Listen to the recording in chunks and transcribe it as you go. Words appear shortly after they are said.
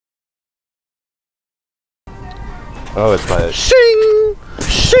Oh, it's my... Shing!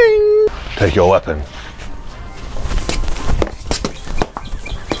 Shing! Take your weapon.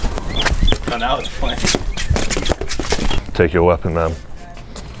 Oh, now it's playing. Take your weapon, man.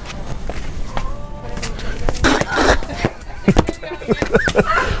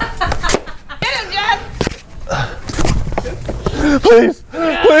 Please,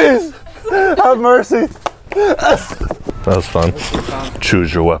 please, have mercy. That was fun.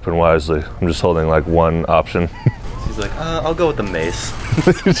 Choose your weapon wisely. I'm just holding like one option. She's like, I'll go with the mace.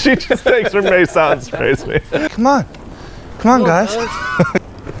 She just takes her mace out and sprays me. Come on. Come on, guys.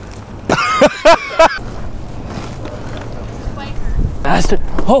 Bastard.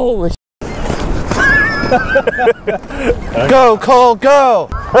 Holy sh**. Go, Cole, go!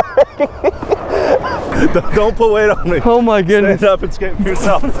 Don't put weight on me. Oh my goodness. Stand up and skate for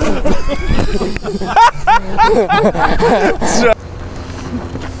yourself.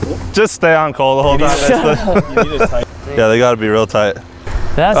 Just stay on Cole the whole time. Yeah, they gotta be real tight.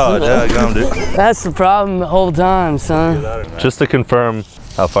 That's dude. That's the problem the whole time, son. Just to confirm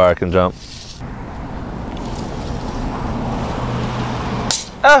how far I can jump.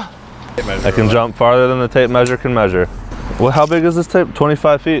 Ah! I can jump farther than the tape measure can measure. Well, how big is this tape?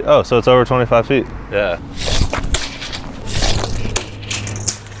 25 feet? Oh, so it's over 25 feet. Yeah.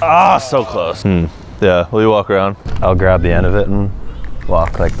 Ah, so close. Yeah, will you walk around? I'll grab the end of it and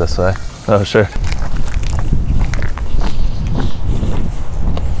walk like this way. Oh, sure.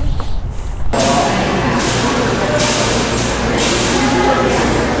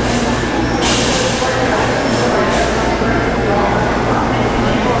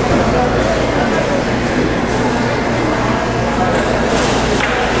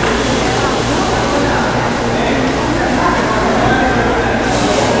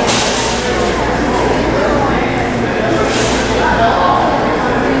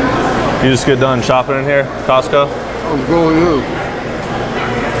 You just get done shopping in here, Costco? I'm going in.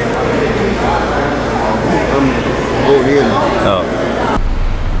 I'm going in. Oh.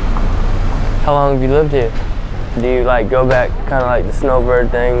 How long have you lived here? Do you like go back kind of like the snowbird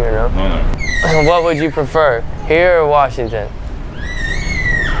thing or no? No. What would you prefer, here or Washington?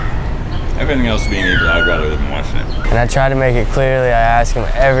 Everything else being equal, I'd rather live in Washington. And I tried to make it clearly. I asked him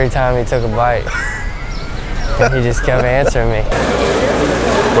every time he took a bite. And he just kept answering me.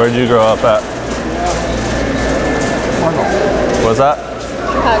 Where'd you grow up at? Chicago. What's that?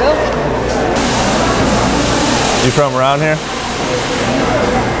 Chicago. You from around here?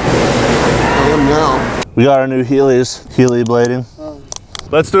 I am now. We got our new Heelys, Heely blading.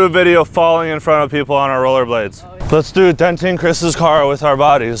 Let's do a video falling in front of people on our rollerblades. Let's do denting Chris's car with our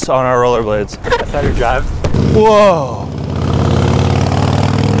bodies on our rollerblades. That's how you drive? Whoa!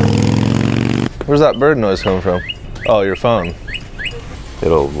 Where's that bird noise coming from? Oh, your phone.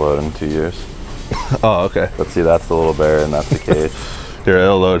 It'll load in 2 years. Oh, okay. Let's see, that's the little bear and that's the cage. Here,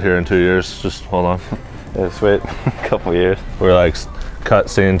 it'll load here in 2 years. Just hold on. Yeah, just wait a couple years. We're like cut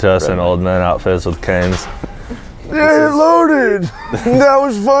scene to us in old men outfits with canes. Yeah, it loaded. That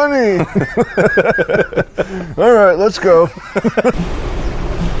was funny. All right, let's go.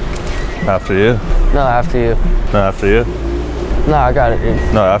 After you. No, after you. No, after you. No, I got it,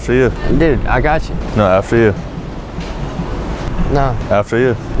 dude. No, after you. Dude, I got you. No, after you. No. After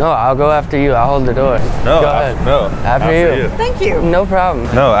you. No, I'll go after you. I'll hold the door. No, go ahead. No. After you. Thank you. No problem.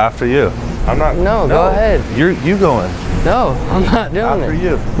 No, after you. I'm not. No, go ahead. You going. No, I'm not doing After it.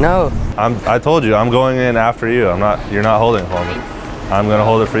 you. No. I told you, I'm going in after you. You're not holding it for me. I'm gonna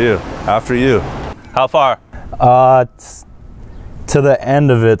hold it for you. After you. How far? To the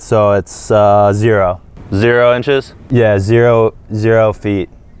end of it, so it's 0. 0 inches? Yeah, 0 feet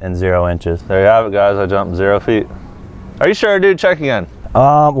and 0 inches. There you have it, guys. I jumped 0 feet. Are you sure, dude? Check again.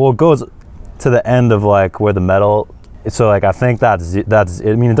 Well, it goes to the end of like where the metal, so like I think that's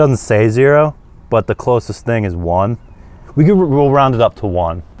I mean, it doesn't say 0, but the closest thing is 1. We'll round it up to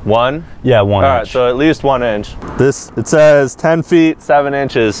 1. 1? Yeah, 1 All right, inch. so at least 1 inch. It says 10 feet, 7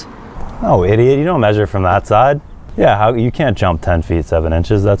 inches. Oh, idiot, you don't measure from that side. Yeah, you can't jump 10 feet, 7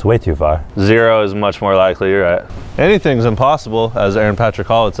 inches. That's way too far. 0 is much more likely, you're right. Anything's impossible, as Aaron Patrick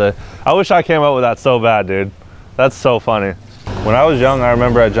Hall would say. I wish I came up with that so bad, dude. That's so funny. When I was young, I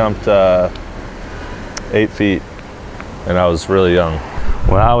remember I jumped 8 feet, and I was really young.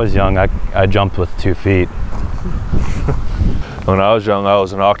 When I was young, I jumped with 2 feet. When I was young, I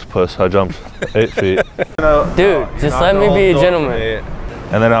was an octopus. I jumped 8 feet. Dude, just let me be a gentleman.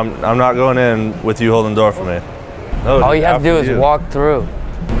 And then I'm not going in with you holding the door for me. No, All you have to do is walk through.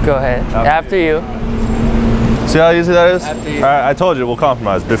 Go ahead. After you. See how easy that is? After you. All right, I told you, we'll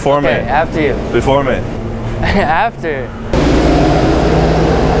compromise. Before me. After you. Before me. After.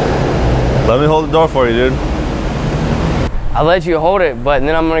 Let me hold the door for you, dude. I let you hold it, but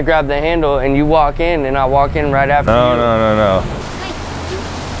then I'm gonna grab the handle and you walk in, and I walk in right after you. No.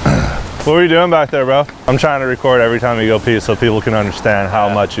 What were you doing back there, bro? I'm trying to record every time you go pee so people can understand how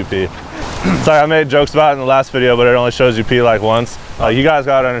much you pee. Sorry, I made jokes about it in the last video, but it only shows you pee like once. You guys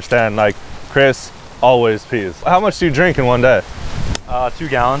gotta understand, like, Chris always pees. How much do you drink in one day? 2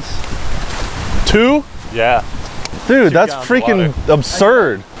 gallons. 2? Yeah. Dude, that's freaking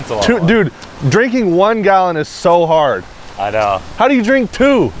absurd. That's a lot. Dude, drinking 1 gallon is so hard. I know. How do you drink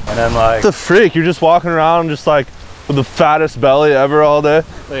 2? And then like, What the freak? You're just walking around just like with the fattest belly ever all day?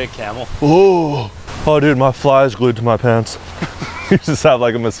 like a camel. Ooh. Oh dude, my fly is glued to my pants. You just have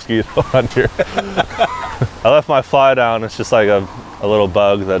like a mosquito on here. I left my fly down. It's just like a little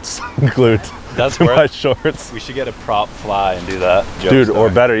bug that's glued That's to worth my shorts. We should get a prop fly and do that. Dude, or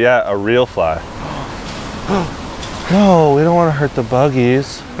better yet, a real fly. No, we don't want to hurt the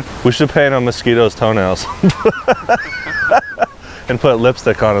buggies. We should paint on mosquito's toenails. And put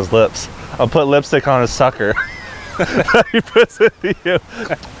lipstick on his lips. I'll put lipstick on his sucker. He puts it to you.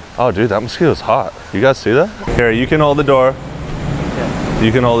 Oh dude, that mosquito's hot. You guys see that? Here, you can hold the door.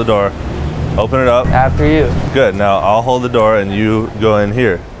 You can hold the door. Open it up. After you. Good, now I'll hold the door and you go in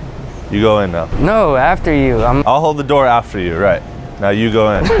here. You go in now. No, after you. I'll hold the door after you, right. Now you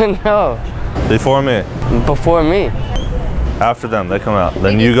go in. No, Before me. before me. After them, they come out.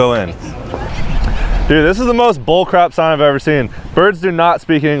 Then you go in. Dude, this is the most bullcrap sign I've ever seen. Birds do not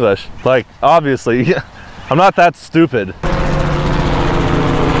speak English. Like, obviously. I'm not that stupid.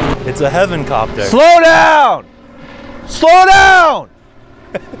 It's a heaven copter. Slow down! Slow down!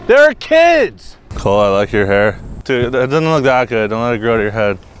 They're kids! Cole, I like your hair. Dude, it doesn't look that good. Don't let it grow to your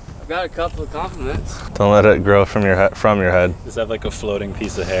head. I've got a couple of compliments. Don't let it grow from your head. Does that have like a floating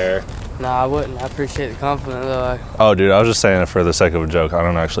piece of hair? No, I wouldn't. I appreciate the compliment though. Oh, dude, I was just saying it for the sake of a joke. I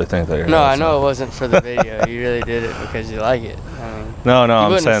don't actually think that you're. No, I know it wasn't for the video. You really did it because you like it. I mean, No, you I'm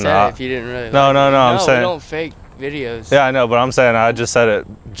wouldn't saying have said that. it if you didn't really. No, like no, it. no, I'm saying- we don't fake videos. Yeah, I know, but I'm saying I just said it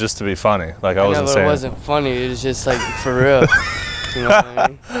just to be funny. Like I I know, wasn't but saying. it wasn't funny. It was just like for real. You know what I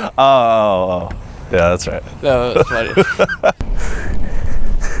mean? Oh. Yeah, that's right. No, it was funny.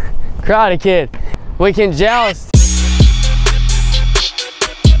 Karate Kid, we can joust.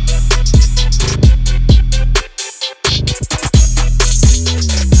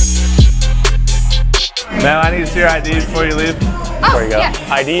 Ma'am, I need to see your ID before you leave. There you go.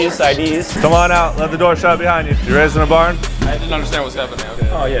 IDs. Come on out. Let the door shut behind you. You raised in a barn? I didn't understand what's happening. Okay.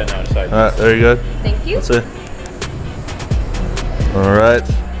 Oh yeah, no, it's IDs. All right, there you go. Thank you. That's it. All right.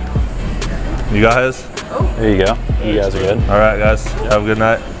 You guys? There you go. You guys are good. All right, guys. Have a good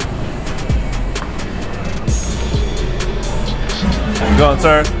night. I'm going,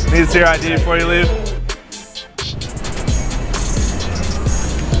 sir. Need to see your ID before you leave.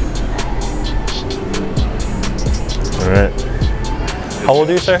 All right. How old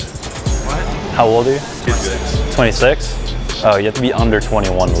are you, sir? What? How old are you? 26. Oh, you have to be under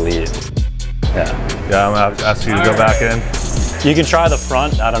 21 to leave. Yeah. Yeah, I'm gonna have to ask you to go back in. You can try the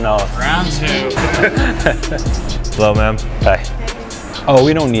front. I don't know. Round 2. Hello, ma'am. Okay. Oh,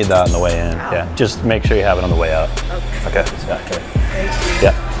 we don't need that on the way in. Yeah. Just make sure you have it on the way out. Okay. Yeah. Okay.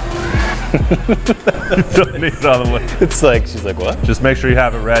 Yeah. You don't need it on the way. It's like, she's like, what? Just make sure you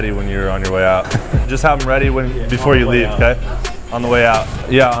have it ready when you're on your way out. Just have them ready before you leave, okay? On the way out.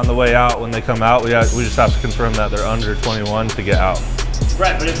 Yeah, on the way out, when they come out, we just have to confirm that they're under 21 to get out.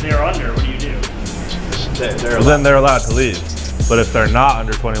 Right, but if they're under, what do you do? Well, then they're allowed to leave. But if they're not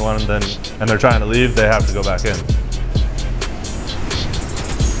under 21 and they're trying to leave, they have to go back in.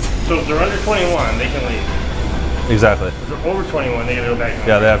 So if they're under 21, they can leave. Exactly. If they're over 21, they gotta go back.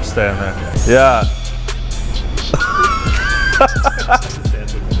 Yeah, they have to stay in there. Yeah.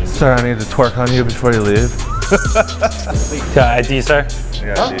 Sir, I need to twerk on you before you leave. Got ID, sir?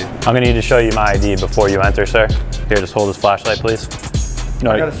 Yeah, ID. I'm gonna need to show you my ID before you enter, sir. Here, just hold this flashlight, please.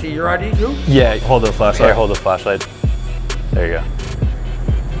 No, I gotta see your ID too? yeah. Hold the flashlight. Here, hold the flashlight. There you go.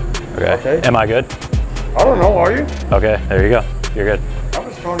 Okay. Okay. Am I good? I don't know, are you? Okay, there you go. You're good. I'm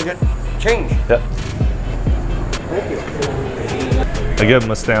just trying to get change. Yep. Thank you. I give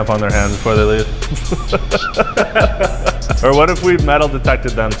them a stamp on their hand before they leave. Or what if we metal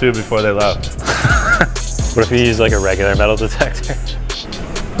detected them too before they left? What if you use like a regular metal detector?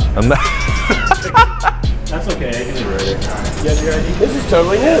 That's okay, I can do it. This is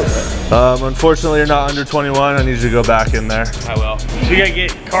totally new. Unfortunately, you're not under 21. I need you to go back in there. I will. We gotta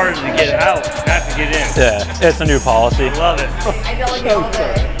get cars to get out, not to get in. Yeah, it's a new policy. Love it. I feel like all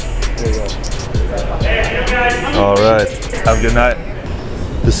day. Hey, you guys. All right. Have a good night.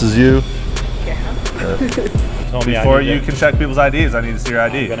 This is you. told me Before you can check people's IDs, I need to see your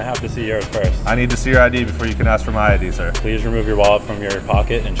I'm ID. gonna have to see yours first. I need to see your ID before you can ask for my ID, sir. Please remove your wallet from your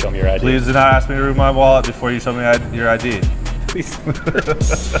pocket and show me your ID. Please do not ask me to remove my wallet before you show me your ID. Please.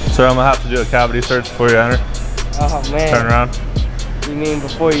 Sir, I'm gonna have to do a cavity search before you enter. Oh man. Turn around You mean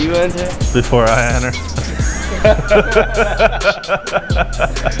before you enter? before I enter.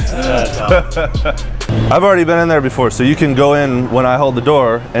 I've already been in there before, so you can go in when I hold the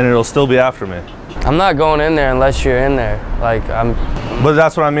door and it'll still be after me. I'm not going in there unless you're in there. Like But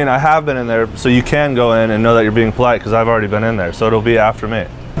that's what I mean, I have been in there, so you can go in and know that you're being polite because I've already been in there, so it'll be after me.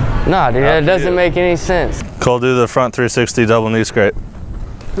 Nah, dude, that After doesn't you. make any sense. Cole, do the front 360 double knee scrape.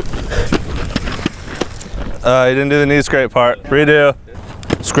 You didn't do the knee scrape part. Redo.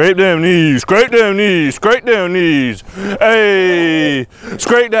 Scrape them knees, scrape them knees, scrape them knees. Hey,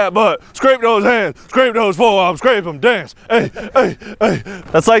 scrape that butt, scrape those hands, scrape those forearms, scrape them, dance. Hey, hey, hey.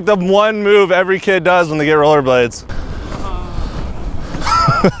 That's like the one move every kid does when they get rollerblades.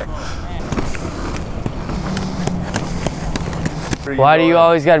 Why do you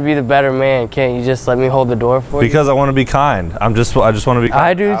always got to be the better man? Can't you just let me hold the door for you? Because I want to be kind. I just want to be kind.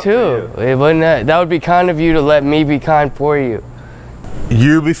 I do too. It wouldn't that would be kind of you to let me be kind for you.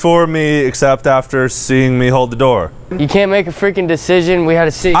 You before me, except after seeing me hold the door. You can't make a freaking decision. We had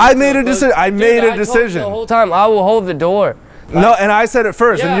to see. I made a decision. I made a I told you decision. the whole time I will hold the door. No, and I said it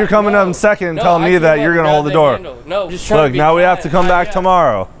first, and you're coming up in second and telling me that you're gonna hold the door. No, just trying to Look, be now we have kind. to come back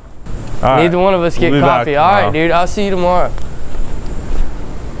tomorrow. All right. Neither one of us get We'll be back coffee. All right, tomorrow. dude. I'll see you tomorrow.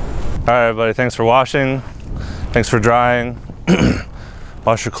 All right, everybody. Thanks for washing. Thanks for drying.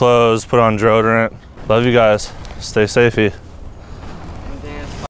 Wash your clothes. Put on deodorant. Love you guys. Stay safey.